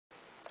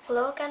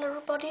Hello again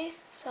everybody,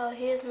 so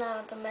here's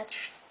now the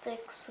Matchstick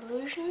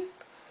solution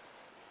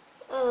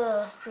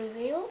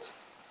revealed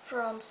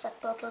from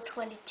Setbutler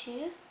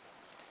 22.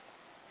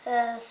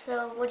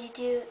 So what you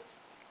do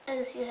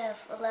is you have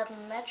 11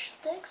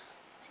 matchsticks.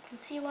 As you can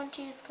see, 1,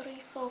 2,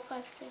 3, 4,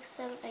 5, 6,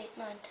 7, 8,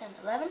 9, 10,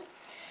 11.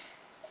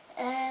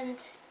 And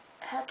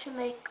how to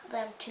make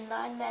them to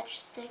 9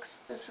 matchsticks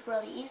is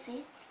really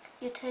easy.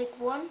 You take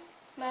one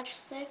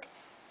matchstick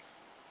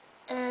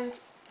and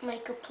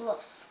make a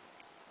plus,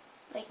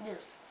 like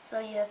this. So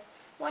you have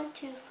 1,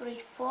 2,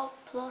 3, 4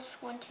 plus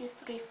 1, 2,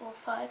 3, 4,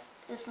 5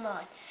 is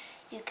 9.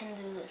 You can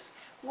do this.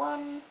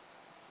 1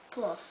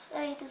 plus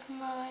 8 is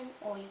 9,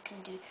 or you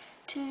can do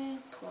 2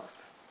 plus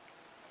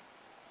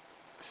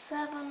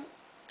 7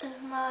 is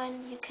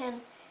 9. You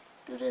can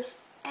do this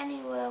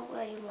anywhere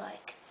where you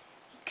like.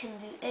 You can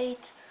do 8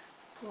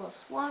 plus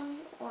 1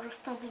 or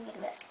something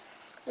like that.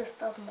 This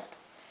doesn't matter.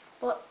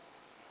 But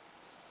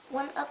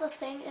one other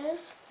thing is,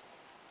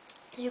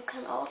 you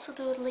can also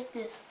do it like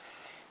this.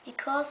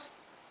 Because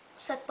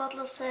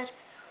Setbutler said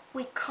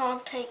we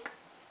can't take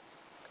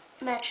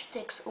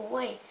matchsticks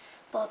away,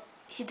 but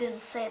he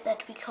didn't say that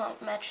we can't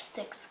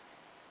matchsticks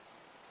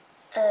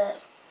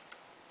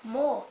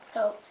more.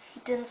 So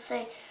he didn't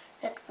say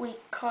that we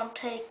can't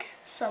take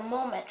some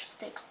more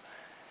matchsticks.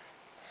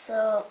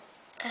 So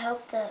I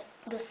hope that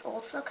this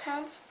also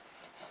counts.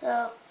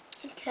 So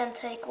you can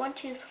take 1,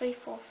 2, 3,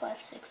 4, 5,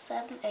 6,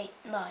 7, 8,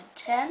 9,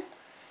 10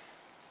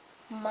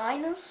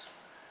 minus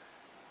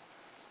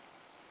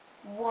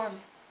 1,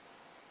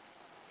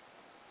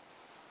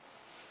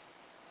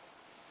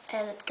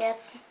 and it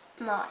gets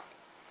 9.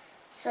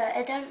 So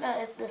I don't know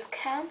if this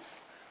counts,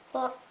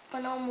 but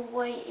the normal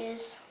way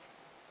is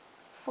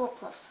 5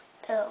 plus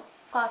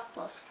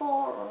 4,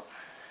 or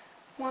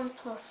 1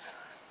 plus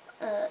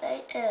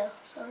 8,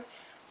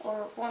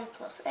 or 1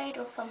 plus 8,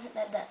 or something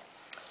like that.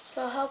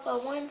 So I hope I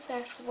win.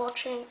 Thanks for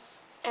watching,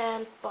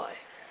 and bye.